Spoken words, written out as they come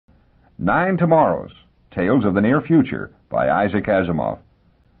Nine Tomorrows, Tales of the Near Future by Isaac Asimov.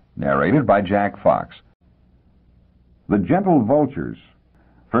 Narrated by Jack Fox. The Gentle Vultures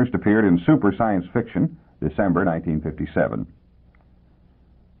first appeared in Super Science Fiction, December 1957.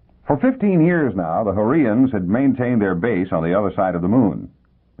 For 15 years now, the Hurrians had maintained their base on the other side of the moon.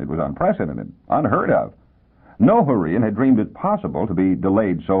 It was unprecedented, unheard of. No Hurrian had dreamed it possible to be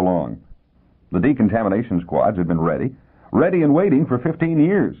delayed so long. The decontamination squads had been ready and waiting for 15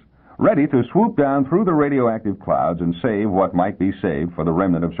 years. Ready to swoop down through the radioactive clouds and save what might be saved for the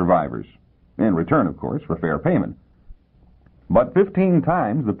remnant of survivors. In return, of course, for fair payment. But 15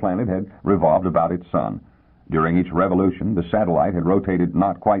 times the planet had revolved about its sun. During each revolution, the satellite had rotated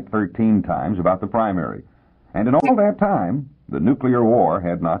not quite 13 times about the primary. And in all that time, the nuclear war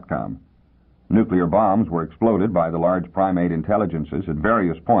had not come. Nuclear bombs were exploded by the large primate intelligences at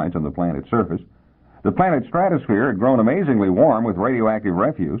various points on the planet's surface. The planet's stratosphere had grown amazingly warm with radioactive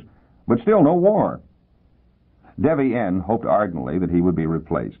refuse, but still no war. Devi N. hoped ardently that he would be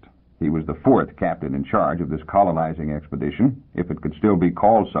replaced. He was the fourth captain in charge of this colonizing expedition, if it could still be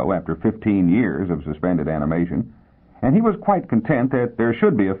called so after 15 years of suspended animation, and he was quite content that there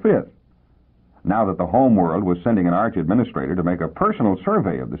should be a fifth. Now that the home world was sending an arch-administrator to make a personal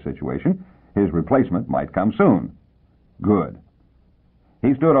survey of the situation, his replacement might come soon. Good.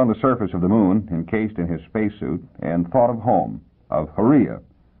 He stood on the surface of the moon, encased in his spacesuit, and thought of home, of Huria.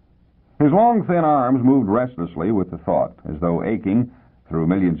 His long, thin arms moved restlessly with the thought, as though aching, through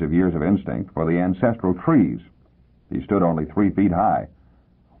millions of years of instinct, for the ancestral trees. He stood only 3 feet high.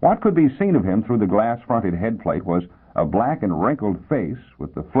 What could be seen of him through the glass-fronted headplate was a black and wrinkled face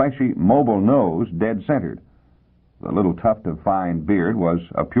with the fleshy, mobile nose dead-centered. The little tuft of fine beard was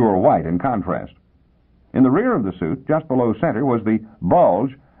a pure white in contrast. In the rear of the suit, just below center, was the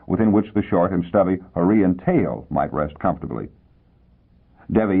bulge within which the short and stubby Hurrian tail might rest comfortably.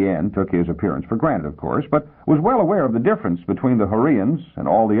 Devi N. took his appearance for granted, of course, but was well aware of the difference between the Hurrians and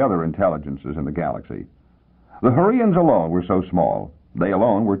all the other intelligences in the galaxy. The Hurrians alone were so small. They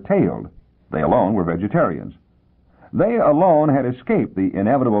alone were tailed. They alone were vegetarians. They alone had escaped the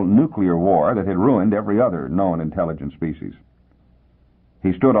inevitable nuclear war that had ruined every other known intelligent species.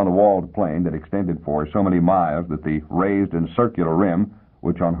 He stood on the walled plain that extended for so many miles that the raised and circular rim,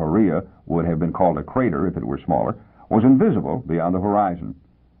 which on Huria would have been called a crater if it were smaller, was invisible beyond the horizon.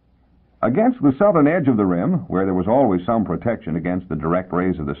 Against the southern edge of the rim, where there was always some protection against the direct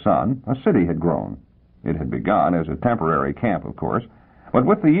rays of the sun, a city had grown. It had begun as a temporary camp, of course, but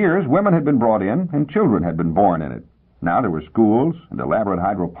with the years, women had been brought in and children had been born in it. Now there were schools and elaborate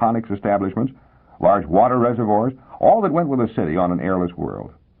hydroponics establishments, large water reservoirs, all that went with a city on an airless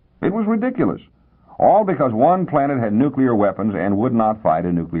world. It was ridiculous, all because one planet had nuclear weapons and would not fight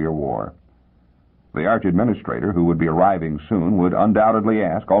a nuclear war. The arch-administrator, who would be arriving soon, would undoubtedly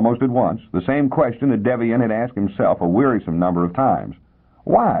ask, almost at once, the same question that Devi N. had asked himself a wearisome number of times.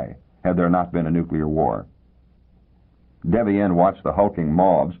 Why had there not been a nuclear war? Devi N. watched the hulking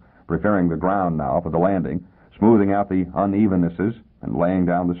mobs, preparing the ground now for the landing, smoothing out the unevennesses and laying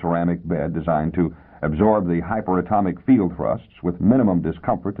down the ceramic bed designed to absorb the hyperatomic field thrusts with minimum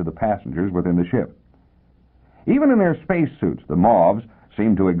discomfort to the passengers within the ship. Even in their spacesuits, the mobs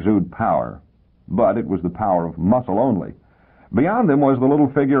seemed to exude power. But it was the power of muscle only. Beyond them was the little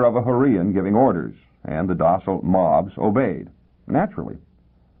figure of a Hurrian giving orders, and the docile mobs obeyed, naturally.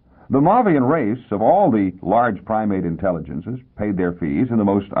 The Mavian race of all the large primate intelligences paid their fees in the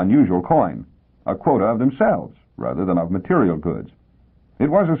most unusual coin, a quota of themselves, rather than of material goods.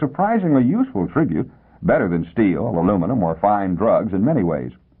 It was a surprisingly useful tribute, better than steel, aluminum, or fine drugs in many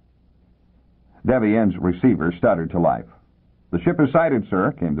ways. Devi N.'s receiver stuttered to life. "The ship is sighted,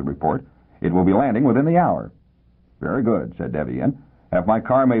 sir," came the report. "It will be landing within the hour." "Very good," said Devi N. "Have my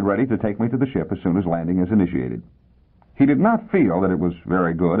car made ready to take me to the ship as soon as landing is initiated." He did not feel that it was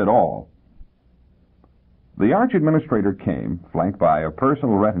very good at all. The arch-administrator came, flanked by a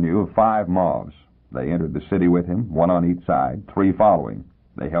personal retinue of 5 mobs. They entered the city with him, 1 on each side, 3 following.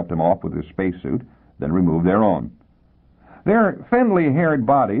 They helped him off with his spacesuit, then removed their own. Their thinly haired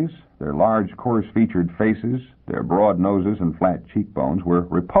bodies, their large, coarse-featured faces, their broad noses and flat cheekbones were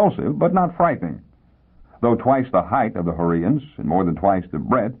repulsive but not frightening. Though twice the height of the Hurrians and more than twice the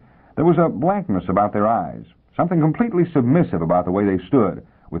breadth, there was a blankness about their eyes, something completely submissive about the way they stood,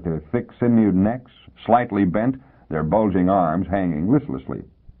 with their thick, sinewed necks slightly bent, their bulging arms hanging listlessly.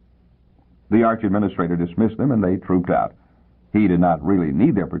 The arch-administrator dismissed them, and they trooped out. He did not really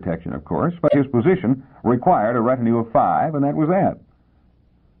need their protection, of course, but his position required a retinue of 5, and that was that.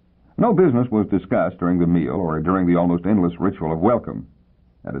 No business was discussed during the meal or during the almost endless ritual of welcome.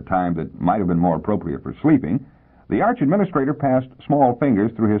 At a time that might have been more appropriate for sleeping, The arch-administrator passed small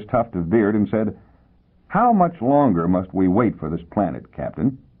fingers through his tuft of beard and said, "How much longer must we wait for this planet,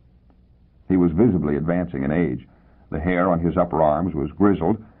 Captain?" He was visibly advancing in age. The hair on his upper arms was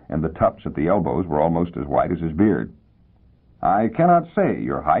grizzled, and the tufts at the elbows were almost as white as his beard. "I cannot say,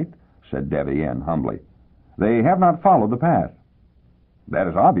 Your Height," said Devienne humbly. "They have not followed the path." "That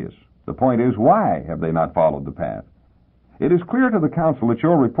is obvious. The point is, why have they not followed the path? It is clear to the Council that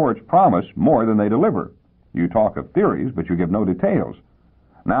your reports promise more than they deliver. You talk of theories, but you give no details.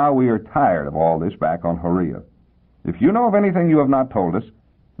 Now we are tired of all this back on Hurria. If you know of anything you have not told us,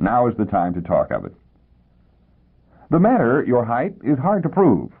 now is the time to talk of it." "The matter, Your Height, is hard to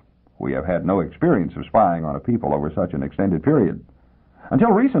prove. We have had no experience of spying on a people over such an extended period.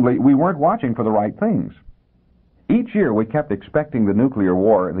 Until recently, we weren't watching for the right things. Each year we kept expecting the nuclear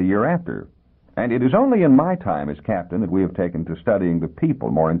war the year after, and it is only in my time as captain that we have taken to studying the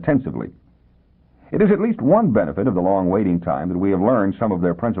people more intensively. It is at least one benefit of the long waiting time that we have learned some of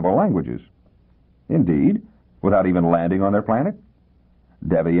their principal languages." "Indeed? Without even landing on their planet?"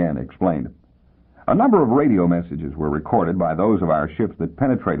 Devienne explained. "A number of radio messages were recorded by those of our ships that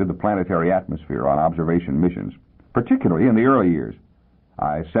penetrated the planetary atmosphere on observation missions, particularly in the early years.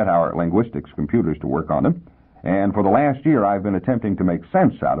 I set our linguistics computers to work on them, and for the last year I've been attempting to make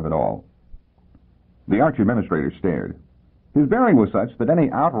sense out of it all." The arch-administrator stared. His bearing was such that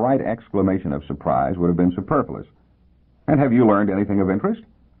any outright exclamation of surprise would have been superfluous. "And have you learned anything of interest?"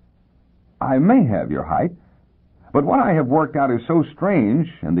 "I may have, Your Height, but what I have worked out is so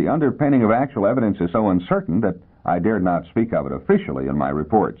strange, and the underpinning of actual evidence is so uncertain that I dared not speak of it officially in my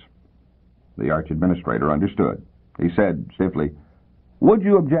reports." The arch-administrator understood. He said stiffly, "Would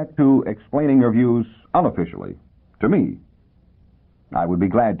you object to explaining your views unofficially, to me?" "I would be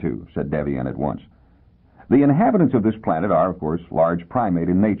glad to," said Devienne at once. "The inhabitants of this planet are, of course, large primate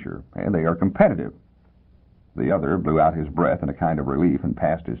in nature, and they are competitive." The other blew out his breath in a kind of relief and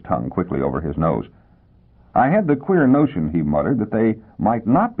passed his tongue quickly over his nose. "I had the queer notion," he muttered, "that they might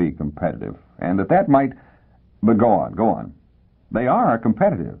not be competitive, and that might... But go on. "They are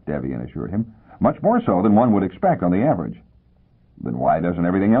competitive," Devienne assured him, "much more so than one would expect on the average." "Then why doesn't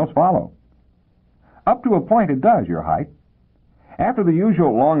everything else follow?" "Up to a point it does, Your Height. After the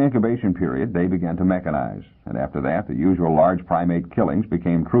usual long incubation period, they began to mechanize, and after that, the usual large primate killings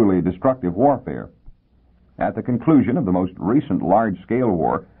became truly destructive warfare. At the conclusion of the most recent large-scale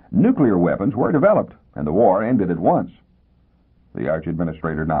war, nuclear weapons were developed, and the war ended at once." The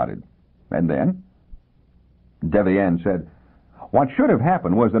arch-administrator nodded. "And then?" Devienne said, "What should have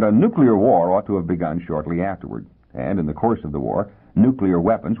happened was that a nuclear war ought to have begun shortly afterward, and in the course of the war, nuclear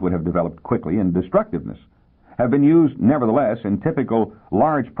weapons would have developed quickly in destructiveness, have been used nevertheless in typical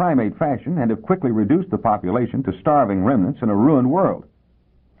large primate fashion, and have quickly reduced the population to starving remnants in a ruined world."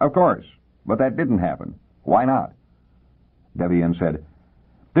 "Of course, but that didn't happen. Why not?" Devienne said,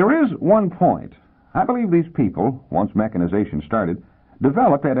 "There is one point. I believe these people, once mechanization started,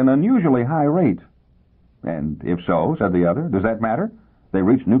 developed at an unusually high rate." "And if so," said the other, "does that matter? They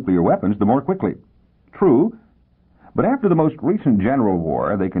reach nuclear weapons the more quickly." "True. But after the most recent general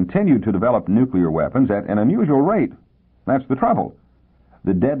war, they continued to develop nuclear weapons at an unusual rate. That's the trouble.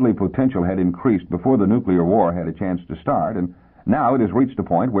 The deadly potential had increased before the nuclear war had a chance to start, and now it has reached a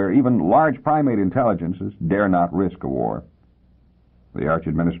point where even large primate intelligences dare not risk a war." The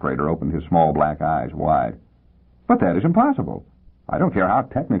arch-administrator opened his small black eyes wide. "But that is impossible. I don't care how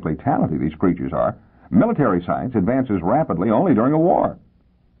technically talented these creatures are. Military science advances rapidly only during a war."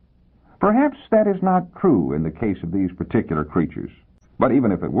 "Perhaps that is not true in the case of these particular creatures. But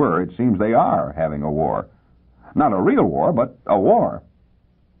even if it were, it seems they are having a war. Not a real war, but a war."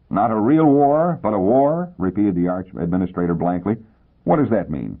 "Not a real war, but a war?" repeated the arch-administrator blankly. "What does that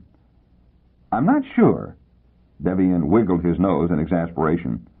mean?" "I'm not sure." Devienne wiggled his nose in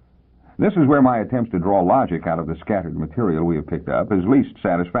exasperation. "This is where my attempts to draw logic out of the scattered material we have picked up is least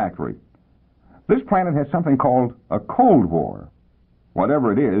satisfactory. This planet has something called a Cold War.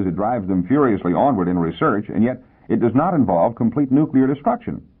 Whatever it is, it drives them furiously onward in research, and yet it does not involve complete nuclear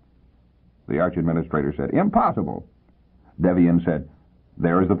destruction." The arch-administrator said, "Impossible." Devienne said,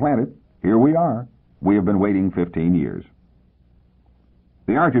 "There is the planet. Here we are. We have been waiting 15 years.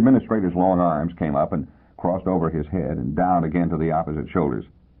 The arch-administrator's long arms came up and crossed over his head and down again to the opposite shoulders.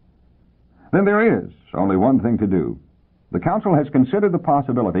 "Then there is only one thing to do. The Council has considered the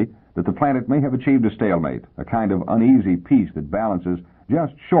possibility that the planet may have achieved a stalemate, a kind of uneasy peace that balances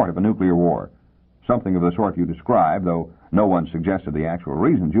just short of a nuclear war. Something of the sort you describe, though no one suggested the actual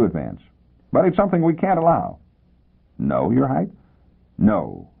reasons you advance. But it's something we can't allow." "No, Your Height?"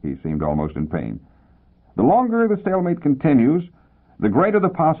 "No." He seemed almost in pain. "The longer the stalemate continues, the greater the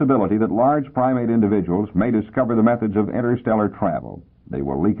possibility that large primate individuals may discover the methods of interstellar travel. They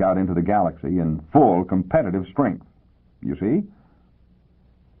will leak out into the galaxy in full competitive strength. You see?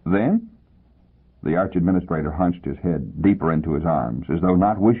 Then, the arch-administrator hunched his head deeper into his arms, as though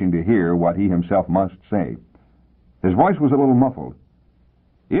not wishing to hear what he himself must say. His voice was a little muffled.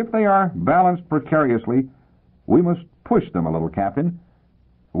 If they are balanced precariously, we must push them a little, Captain.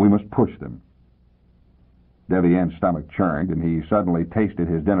 We must push them. Devienne's stomach churned, and he suddenly tasted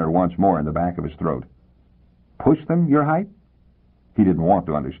his dinner once more in the back of his throat. Push them, Your Height? He didn't want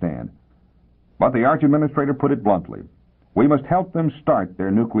to understand. But the arch-administrator put it bluntly. We must help them start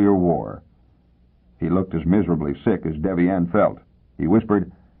their nuclear war. He looked as miserably sick as Devienne felt. He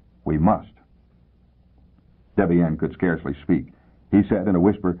whispered, We must. Devienne could scarcely speak. He said in a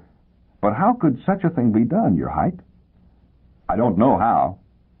whisper, But how could such a thing be done, Your Height? I don't know how.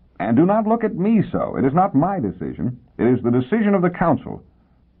 And do not look at me so. It is not my decision. It is the decision of the Council.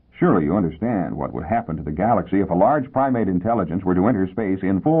 Surely you understand what would happen to the galaxy if a large primate intelligence were to enter space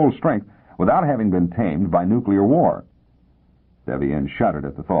in full strength without having been tamed by nuclear war. Devienne shuddered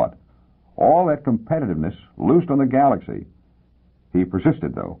at the thought. All that competitiveness loosed on the galaxy. He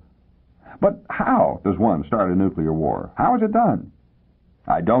persisted, though. But how does one start a nuclear war? How is it done?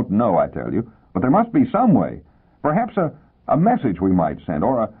 I don't know, I tell you, but there must be some way. Perhaps a message we might send,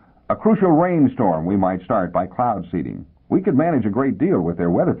 or a crucial rainstorm we might start by cloud seeding. We could manage a great deal with their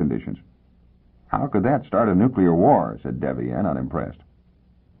weather conditions. How could that start a nuclear war? Said Devienne, unimpressed.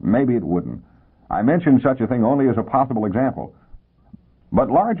 Maybe it wouldn't. I mentioned such a thing only as a possible example. But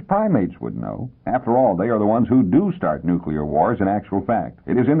large primates would know. After all, they are the ones who do start nuclear wars in actual fact.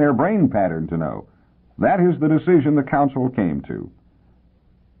 It is in their brain pattern to know. That is the decision the Council came to.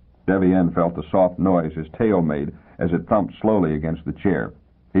 Devienne felt the soft noise his tail made as it thumped slowly against the chair.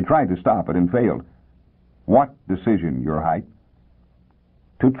 He tried to stop it and failed. What decision, Your Height?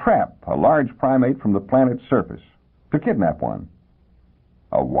 To trap a large primate from the planet's surface. To kidnap one.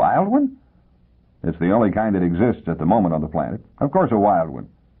 A wild one? It's the only kind that exists at the moment on the planet. Of course, a wild one.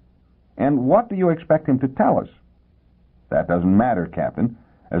 And what do you expect him to tell us? That doesn't matter, Captain.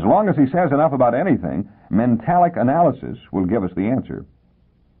 As long as he says enough about anything, mentalic analysis will give us the answer.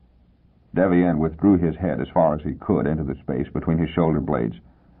 Devienne withdrew his head as far as he could into the space between his shoulder blades.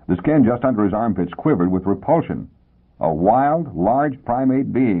 The skin just under his armpits quivered with repulsion. A wild, large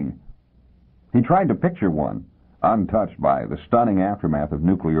primate being. He tried to picture one, untouched by the stunning aftermath of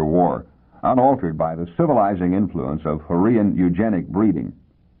nuclear war, unaltered by the civilizing influence of Hurrian eugenic breeding.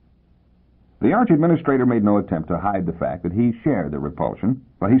 The arch-administrator made no attempt to hide the fact that he shared the repulsion,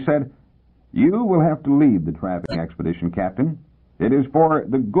 but he said, You will have to lead the trapping expedition, Captain. It is for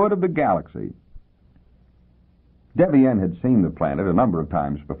the good of the galaxy. Devienne had seen the planet a number of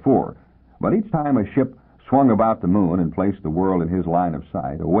times before, but each time a ship swung about the moon and placed the world in his line of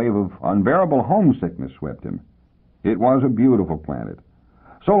sight, a wave of unbearable homesickness swept him. It was a beautiful planet,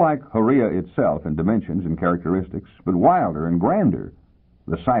 so like Hurria itself in dimensions and characteristics, but wilder and grander.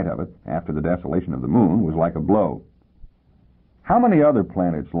 The sight of it, after the desolation of the moon, was like a blow. How many other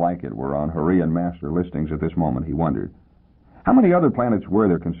planets like it were on Hurrian master listings at this moment, he wondered. How many other planets were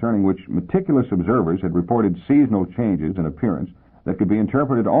there concerning which meticulous observers had reported seasonal changes in appearance that could be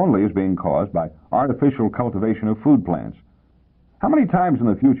interpreted only as being caused by artificial cultivation of food plants? How many times in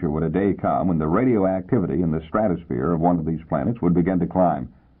the future would a day come when the radioactivity in the stratosphere of one of these planets would begin to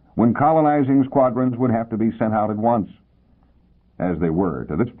climb, when colonizing squadrons would have to be sent out at once, as they were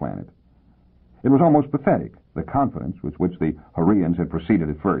to this planet? It was almost pathetic, the confidence with which the Hurrians had proceeded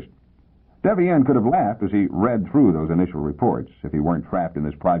at first. Devienne could have laughed as he read through those initial reports, if he weren't trapped in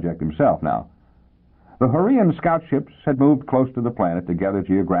this project himself now. The Hurrian scout ships had moved close to the planet to gather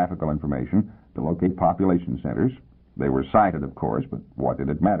geographical information, to locate population centers. They were sighted, of course, but what did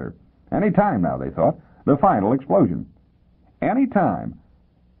it matter? Any time now, they thought, the final explosion. Any time.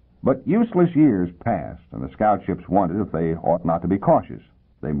 But useless years passed, and the scout ships wondered if they ought not to be cautious.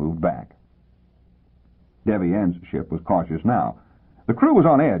 They moved back. Devienne's ship was cautious now. The crew was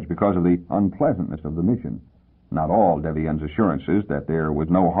on edge because of the unpleasantness of the mission. Not all Devienne's assurances that there was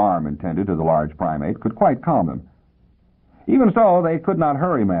no harm intended to the large primate could quite calm them. Even so, they could not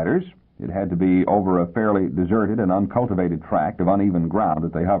hurry matters. It had to be over a fairly deserted and uncultivated tract of uneven ground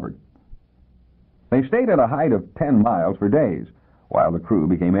that they hovered. They stayed at a height of 10 miles for days, while the crew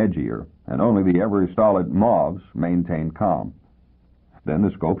became edgier, and only the ever-stolid Mauves maintained calm. Then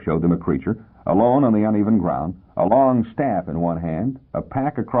the scope showed them a creature, alone on the uneven ground, a long staff in one hand, a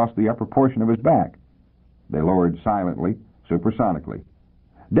pack across the upper portion of his back. They lowered silently, supersonically.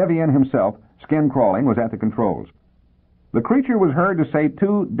 Devienne himself, skin-crawling, was at the controls. The creature was heard to say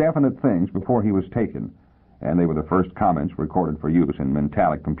two definite things before he was taken, and they were the first comments recorded for use in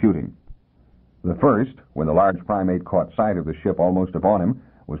mentalic computing. The first, when the large primate caught sight of the ship almost upon him,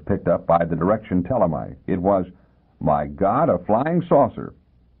 was picked up by the direction telemi. It was, "My God, a flying saucer."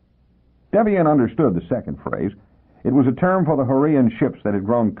 Debian understood the second phrase. It was a term for the Hurrian ships that had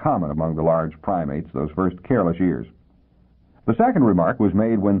grown common among the large primates those first careless years. The second remark was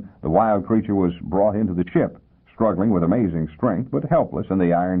made when the wild creature was brought into the ship, struggling with amazing strength, but helpless in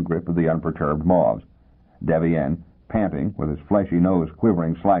the iron grip of the unperturbed moths. Debian, panting, with his fleshy nose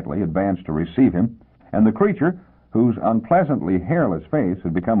quivering slightly, advanced to receive him, and the creature, whose unpleasantly hairless face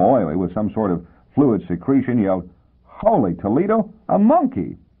had become oily with some sort of fluid secretion, yelled, "Holy Toledo, a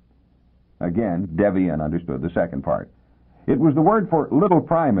monkey!" Again, Debian understood the second part. It was the word for little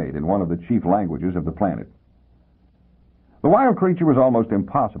primate in one of the chief languages of the planet. The wild creature was almost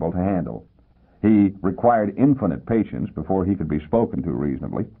impossible to handle. He required infinite patience before he could be spoken to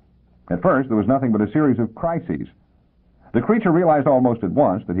reasonably. At first, there was nothing but a series of crises. The creature realized almost at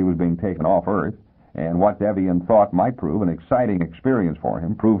once that he was being taken off Earth, and what Debian thought might prove an exciting experience for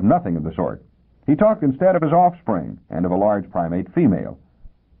him proved nothing of the sort. He talked instead of his offspring and of a large primate female.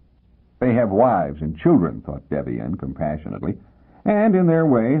 "They have wives and children," thought Debian compassionately, "and in their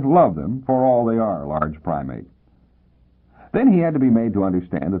way love them for all they are, large primate." Then he had to be made to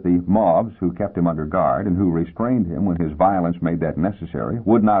understand that the mobs who kept him under guard and who restrained him when his violence made that necessary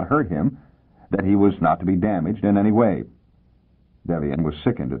would not hurt him, that he was not to be damaged in any way. Debian was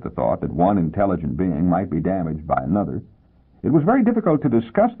sickened at the thought that one intelligent being might be damaged by another. It was very difficult to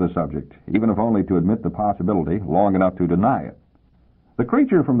discuss the subject, even if only to admit the possibility long enough to deny it. The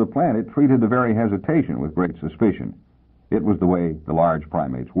creature from the planet treated the very hesitation with great suspicion. It was the way the large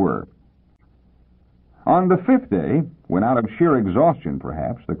primates were. On the fifth day, when out of sheer exhaustion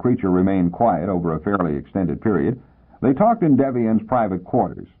perhaps, the creature remained quiet over a fairly extended period, they talked in Debian's private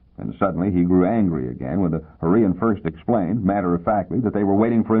quarters, and suddenly he grew angry again when the Hurrian first explained, matter-of-factly, that they were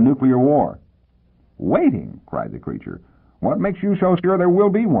waiting for a nuclear war. "Waiting?" cried the creature. "What makes you so sure there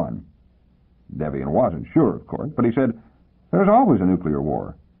will be one?" Debian wasn't sure, of course, but he said, "There's always a nuclear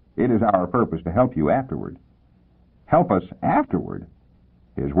war. It is our purpose to help you afterward." "Help us afterward?"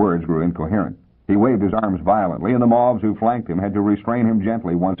 His words grew incoherent. He waved his arms violently, and the mobs who flanked him had to restrain him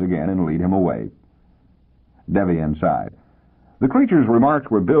gently once again and lead him away. Debian sighed. The creature's remarks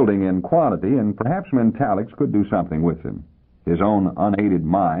were building in quality, and perhaps mentalics could do something with them. His own unaided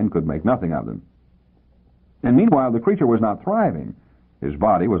mind could make nothing of them. And meanwhile, the creature was not thriving. His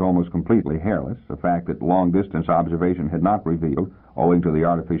body was almost completely hairless, a fact that long-distance observation had not revealed, owing to the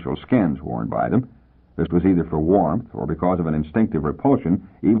artificial skins worn by them. This was either for warmth or because of an instinctive repulsion,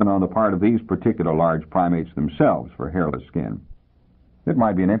 even on the part of these particular large primates themselves, for hairless skin. It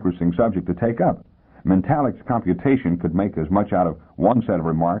might be an interesting subject to take up. Mentalics computation could make as much out of one set of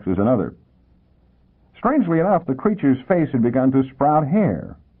remarks as another. Strangely enough, the creature's face had begun to sprout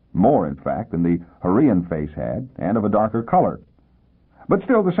hair, more, in fact, than the Hurrian face had, and of a darker color. But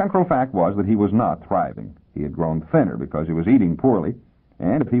still, the central fact was that he was not thriving. He had grown thinner because he was eating poorly,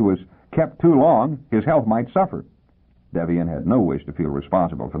 and if he was kept too long, his health might suffer. Debian had no wish to feel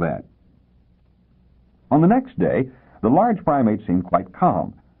responsible for that. On the next day, the large primate seemed quite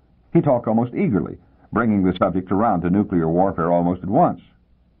calm. He talked almost eagerly, bringing the subject around to nuclear warfare almost at once.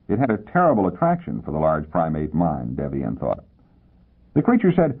 It had a terrible attraction for the large primate mind, Debian thought. The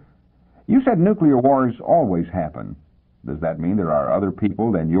creature said, "You said nuclear wars always happen. Does that mean there are other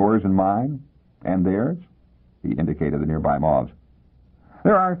people than yours and mine? And theirs?" He indicated the nearby mobs.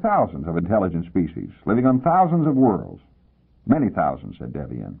 "There are thousands of intelligent species, living on thousands of worlds." "Many thousands," said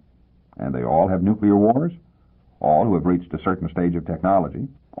Debian. "And they all have nuclear wars? All who have reached a certain stage of technology?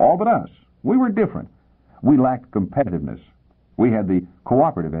 All but us. We were different. We lacked competitiveness. We had the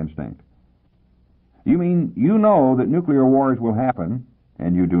cooperative instinct." "You mean you know that nuclear wars will happen,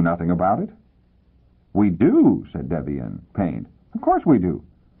 and you do nothing about it?" "We do," said Debian, pained. "Of course we do.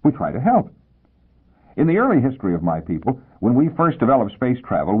 We try to help. In the early history of my people, when we first developed space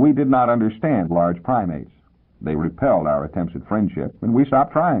travel, we did not understand large primates. They repelled our attempts at friendship, and we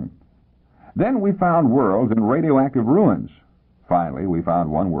stopped trying. Then we found worlds in radioactive ruins. Finally, we found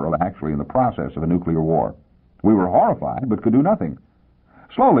one world actually in the process of a nuclear war. We were horrified, but could do nothing.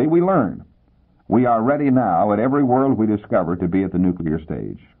 Slowly, we learned. We are ready now at every world we discover to be at the nuclear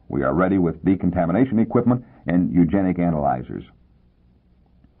stage. We are ready with decontamination equipment and eugenic analyzers."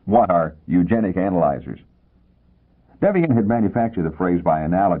 What are eugenic analyzers? Debian had manufactured the phrase by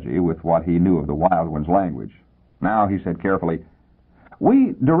analogy with what he knew of the wild one's language. Now he said carefully,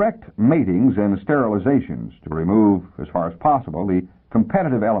 "We direct matings and sterilizations to remove, as far as possible, the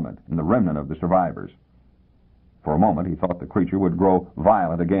competitive element in the remnant of the survivors." For a moment he thought the creature would grow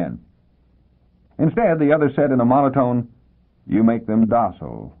violent again. Instead, the other said in a monotone, "You make them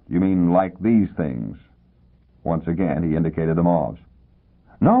docile. You mean like these things?" Once again, he indicated the moths.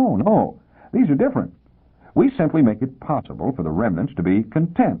 No, these are different. We simply make it possible for the remnants to be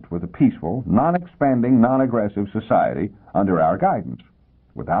content with a peaceful, non-expanding, non-aggressive society under our guidance.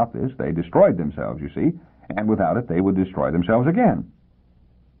 Without this, they destroyed themselves, you see, and without it, they would destroy themselves again.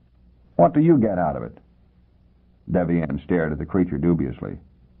 What do you get out of it? Devian stared at the creature dubiously.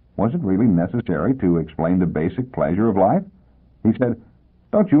 Was it really necessary to explain the basic pleasure of life? He said,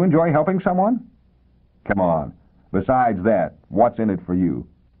 "Don't you enjoy helping someone?" "Come on. Besides that, what's in it for you?"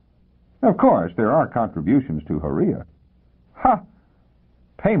 "Of course, there are contributions to Hurria." "Ha!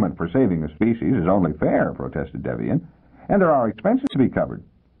 Payment for saving the species is only fair," protested Devian, "and there are expenses to be covered.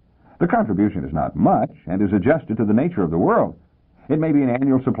 The contribution is not much and is adjusted to the nature of the world. It may be an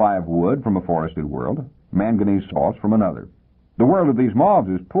annual supply of wood from a forested world, manganese salts from another. The world of these moths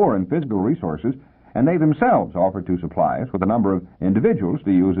is poor in physical resources, and they themselves offer to supply us with a number of individuals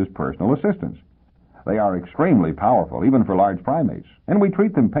to use as personal assistants. They are extremely powerful, even for large primates, and we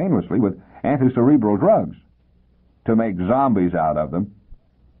treat them painlessly with anticerebral drugs. To make zombies out of them."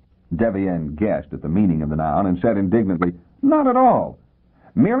 Devian guessed at the meaning of the noun and said indignantly, "Not at all.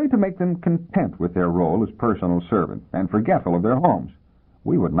 Merely to make them content with their role as personal servant and forgetful of their homes.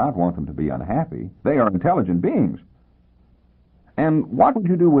 We would not want them to be unhappy. They are intelligent beings." "And what would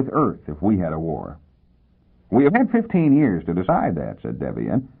you do with Earth if we had a war?" "We have had 15 years to decide that," said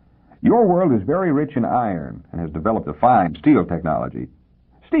Devian. "Your world is very rich in iron and has developed a fine steel technology.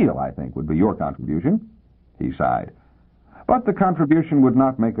 Steel, I think, would be your contribution." He sighed. "But the contribution would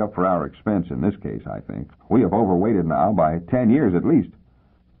not make up for our expense in this case, I think. We have overweighted now by 10 years at least."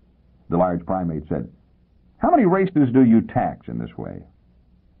 The large primate said, "How many races do you tax in this way?"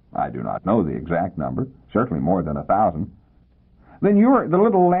 "I do not know the exact number. Certainly more than 1,000. "Then you're the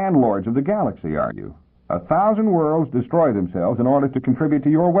little landlords of the galaxy, are you? 1,000 worlds destroy themselves in order to contribute to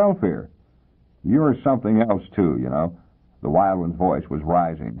your welfare. You're something else, too, you know." The wild one's voice was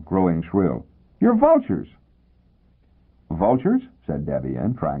rising, growing shrill. "You're vultures." "Vultures?" said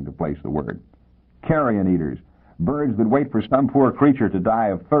Devian, trying to place the word. "Carrion eaters. Birds that wait for some poor creature to die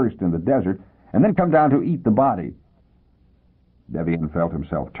of thirst in the desert and then come down to eat the body." Devian felt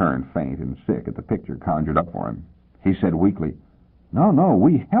himself turn faint and sick at the picture conjured up for him. He said weakly, No,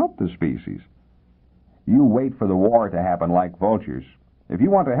 we help the species." "You wait for the war to happen like vultures. If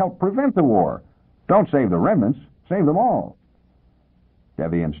you want to help prevent the war, don't save the remnants, save them all."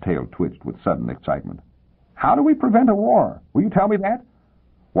 Devian's tail twitched with sudden excitement. "How do we prevent a war? Will you tell me that?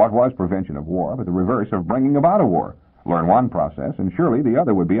 What was prevention of war but the reverse of bringing about a war? Learn one process, and surely the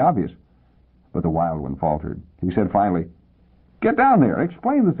other would be obvious." But the wild one faltered. He said finally, "Get down there,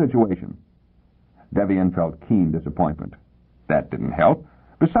 explain the situation." Devian felt keen disappointment. That didn't help.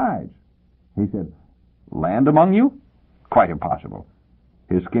 "Besides," he said, "land among you? Quite impossible."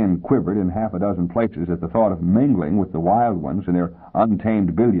 His skin quivered in half a dozen places at the thought of mingling with the wild ones in their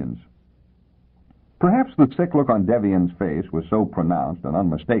untamed billions. Perhaps the sick look on Devian's face was so pronounced and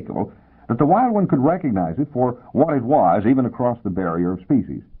unmistakable that the wild one could recognize it for what it was even across the barrier of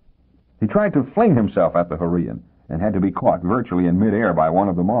species. He tried to fling himself at the Hurrian and had to be caught virtually in midair by one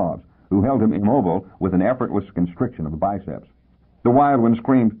of the moths, who held him immobile with an effortless constriction of the biceps. The wild one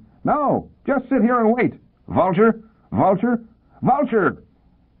screamed, "No, just sit here and wait. Vulture! Vulture! Vulture!"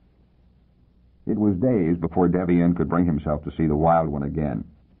 It was days before Devian could bring himself to see the wild one again.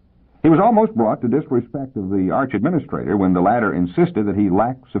 He was almost brought to disrespect of the arch-administrator when the latter insisted that he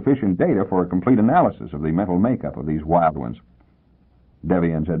lacked sufficient data for a complete analysis of the mental makeup of these wild ones.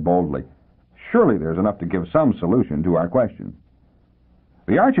 Devian said boldly, "Surely there's enough to give some solution to our question."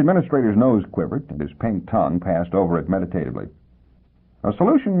 The arch-administrator's nose quivered, and his pink tongue passed over it meditatively. "A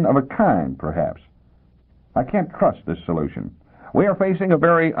solution of a kind, perhaps. I can't trust this solution. We are facing a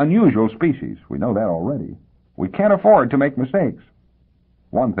very unusual species. We know that already. We can't afford to make mistakes.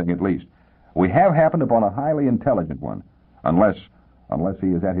 One thing at least, we have happened upon a highly intelligent one, unless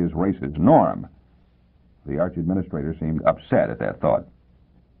he is at his race's norm." The arch-administrator seemed upset at that thought.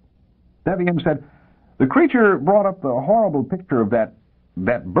 Devian said, "The creature brought up the horrible picture of that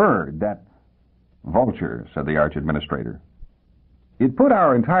bird, that—" "Vulture," said the arch-administrator. "It put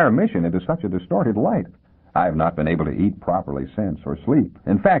our entire mission into such a distorted light. I have not been able to eat properly since or sleep.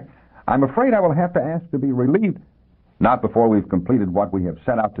 In fact, I'm afraid I will have to ask to be relieved." "Not before we've completed what we have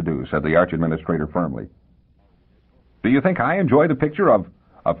set out to do," said the arch-administrator firmly. "Do you think I enjoy the picture of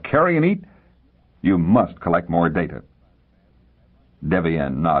carrion eat? You must collect more data."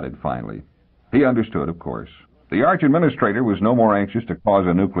 Devian nodded finally. He understood, of course. The arch-administrator was no more anxious to cause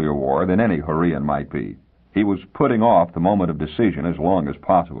a nuclear war than any Hurrian might be. He was putting off the moment of decision as long as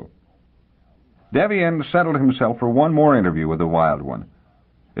possible. Devian settled himself for one more interview with the Wild One.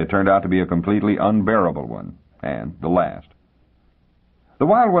 It turned out to be a completely unbearable one, and the last. The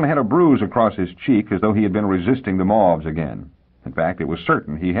Wild One had a bruise across his cheek as though he had been resisting the moths again. In fact, it was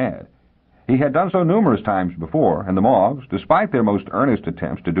certain he had. He had done so numerous times before, and the moths, despite their most earnest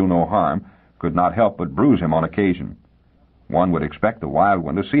attempts to do no harm, could not help but bruise him on occasion. One would expect the Wild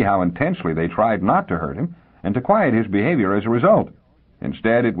One to see how intensely they tried not to hurt him, and to quiet his behavior as a result.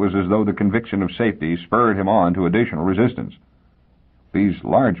 Instead, it was as though the conviction of safety spurred him on to additional resistance. These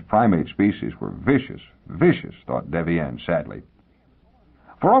large primate species were vicious, vicious, thought Devian sadly.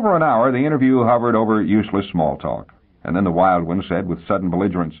 For over an hour, the interview hovered over useless small talk, and then the Wild One said with sudden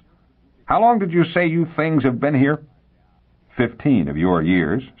belligerence, "How long did you say you things have been here?" 15 of your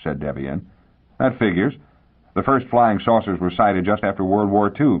years, said Devian. That figures. The first flying saucers were sighted just after World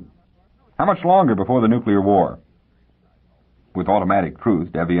War II. How much longer before the nuclear war? With automatic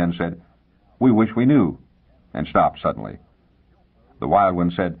truth, Devian said, "We wish we knew," and stopped suddenly. The Wild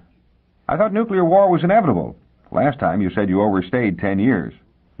One said, "I thought nuclear war was inevitable. Last time you said you overstayed 10 years.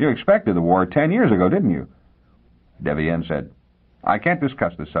 You expected the war 10 years ago, didn't you?" Devian said, "I can't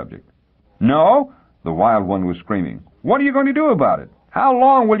discuss the subject." "No?" The Wild One was screaming. "What are you going to do about it? How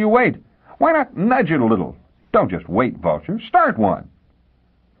long will you wait? Why not nudge it a little? Don't just wait, Vulture. Start one."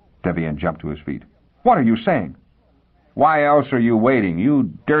 Devian jumped to his feet. "What are you saying?" "Why else are you waiting,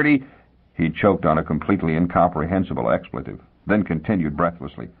 you dirty—" He choked on a completely incomprehensible expletive, then continued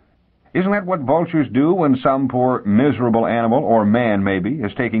breathlessly. "Isn't that what vultures do when some poor, miserable animal, or man maybe,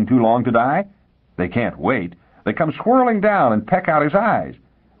 is taking too long to die? They can't wait. They come swirling down and peck out his eyes.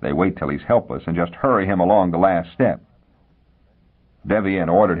 They wait till he's helpless and just hurry him along the last step." Devian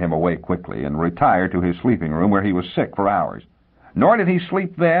ordered him away quickly and retired to his sleeping room where he was sick for hours. Nor did he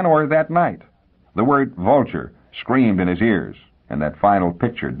sleep then or that night. The word vulture screamed in his ears, and that final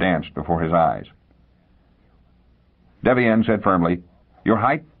picture danced before his eyes. Devian said firmly, "Your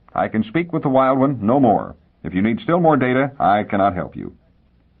height, I can speak with the Wild One, no more. If you need still more data, I cannot help you."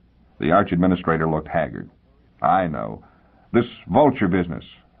 The Arch-Administrator looked haggard. "I know. This vulture business,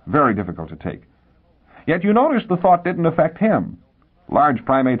 very difficult to take. Yet you notice the thought didn't affect him. Large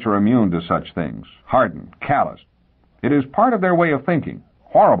primates are immune to such things, hardened, calloused. It is part of their way of thinking.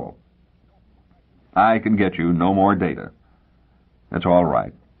 Horrible. I can get you no more data." "That's all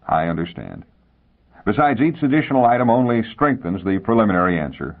right. I understand. Besides, each additional item only strengthens the preliminary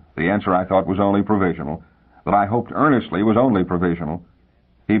answer, the answer I thought was only provisional, that I hoped earnestly was only provisional."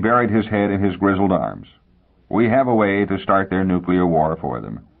 He buried his head in his grizzled arms. "We have a way to start their nuclear war for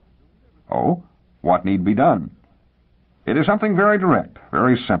them." "Oh? What need be done?" "It is something very direct,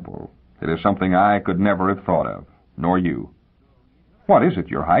 very simple. It is something I could never have thought of, nor you." "What is it,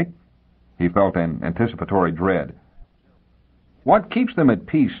 Your Height?" He felt an anticipatory dread. "What keeps them at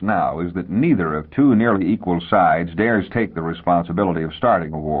peace now is that neither of two nearly equal sides dares take the responsibility of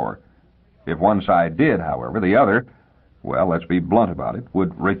starting a war. If one side did, however, the other, well, let's be blunt about it,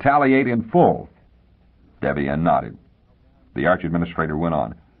 would retaliate in full." Devian nodded. The Arch-Administrator went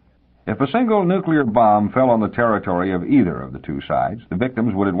on. "If a single nuclear bomb fell on the territory of either of the two sides, the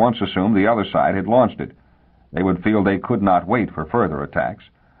victims would at once assume the other side had launched it. They would feel they could not wait for further attacks.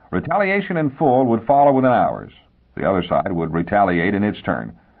 Retaliation in full would follow within hours. The other side would retaliate in its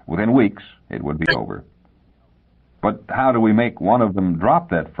turn. Within weeks, it would be over." "But how do we make one of them drop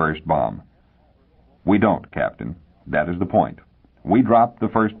that first bomb?" "We don't, Captain. That is the point. We drop the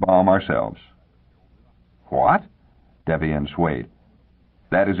first bomb ourselves." "What?" Devian swayed.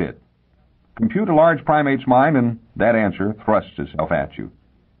 "That is it. Compute a large primate's mind, and that answer thrusts itself at you."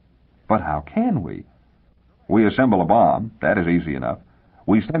 "But how can we?" "We assemble a bomb. That is easy enough.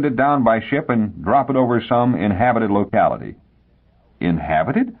 We send it down by ship and drop it over some inhabited locality."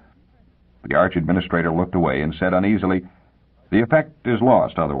 "Inhabited?" The Arch-Administrator looked away and said uneasily, "The effect is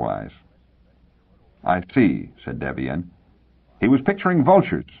lost otherwise." "I see," said Devian. He was picturing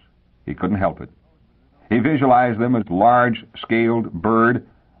vultures. He couldn't help it. He visualized them as large-scaled bird,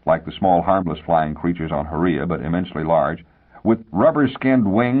 like the small harmless flying creatures on Hurria, but immensely large, with rubber-skinned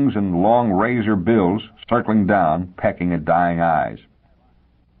wings and long razor bills circling down, pecking at dying eyes.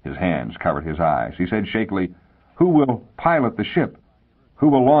 His hands covered his eyes. He said shakily, "Who will pilot the ship? Who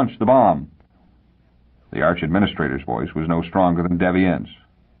will launch the bomb?" The Arch-Administrator's voice was no stronger than Devian's.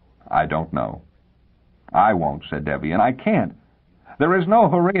 "I don't know." "I won't," said Devian. "I can't. There is no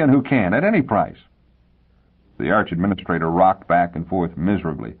Hurrian who can, at any price." The Arch-Administrator rocked back and forth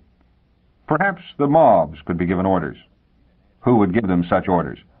miserably. "Perhaps the mobs could be given orders." "Who would give them such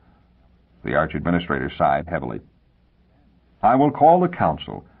orders?" The Arch-Administrator sighed heavily. "I will call the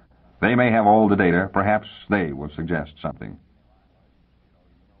Council. They may have all the data. Perhaps they will suggest something."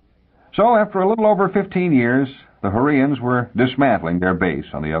 So, after a little over 15 years, the Hurrians were dismantling their base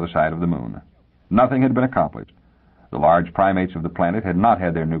on the other side of the moon. Nothing had been accomplished. The large primates of the planet had not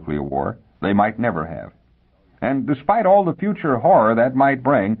had their nuclear war. They might never have. And despite all the future horror that might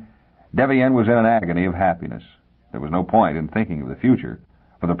bring, Devienne was in an agony of happiness. There was no point in thinking of the future.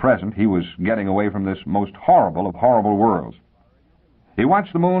 For the present, he was getting away from this most horrible of horrible worlds. He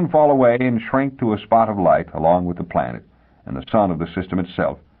watched the moon fall away and shrink to a spot of light along with the planet and the sun of the system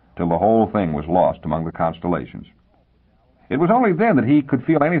itself, till the whole thing was lost among the constellations. It was only then that he could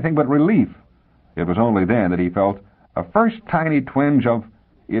feel anything but relief. It was only then that he felt a first tiny twinge of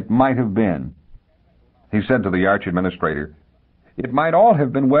 "it might have been." He said to the arch-administrator, "It might all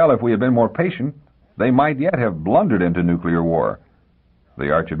have been well if we had been more patient. They might yet have blundered into nuclear war."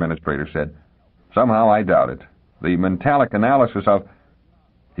 The arch-administrator said, "Somehow I doubt it. The mentalic analysis of—"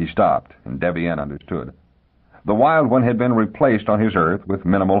 He stopped, and Devienne understood. The Wild One had been replaced on his Earth with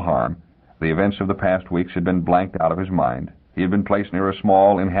minimal harm. The events of the past weeks had been blanked out of his mind. He had been placed near a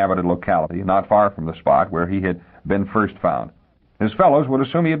small, inhabited locality, not far from the spot where he had been first found. His fellows would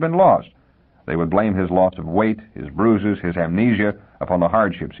assume he had been lost. They would blame his loss of weight, his bruises, his amnesia upon the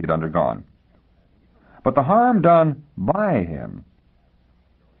hardships he had undergone. But the harm done by him—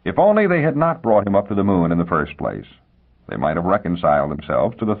 if only they had not brought him up to the moon in the first place. They might have reconciled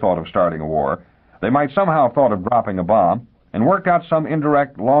themselves to the thought of starting a war. They might somehow have thought of dropping a bomb and worked out some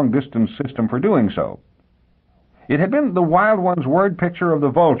indirect, long-distance system for doing so. It had been the Wild One's word picture of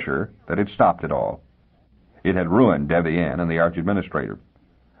the vulture that had stopped it all. It had ruined Devienne and the arch-administrator.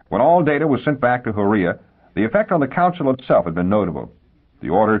 When all data was sent back to Huria, the effect on the Council itself had been notable. The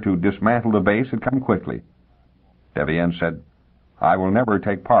order to dismantle the base had come quickly. Devienne said, "I will never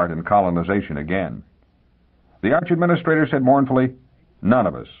take part in colonization again." The arch-administrator said mournfully, "None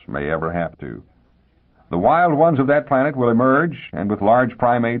of us may ever have to. The wild ones of that planet will emerge, and with large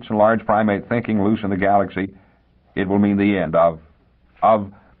primates and large primate thinking loose in the galaxy, it will mean the end of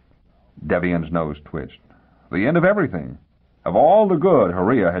Devienne's nose twitched. The end of everything. Of all the good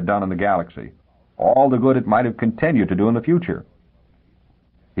Huria had done in the galaxy. All the good it might have continued to do in the future."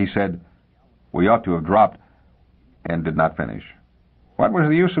 He said, "We ought to have dropped," and did not finish. What was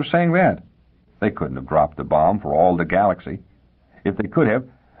the use of saying that? They couldn't have dropped the bomb for all the galaxy. If they could have,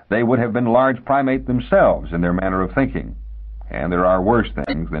 they would have been large primate themselves in their manner of thinking. And there are worse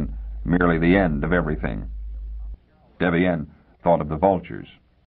things than merely the end of everything. Devienne thought of the vultures.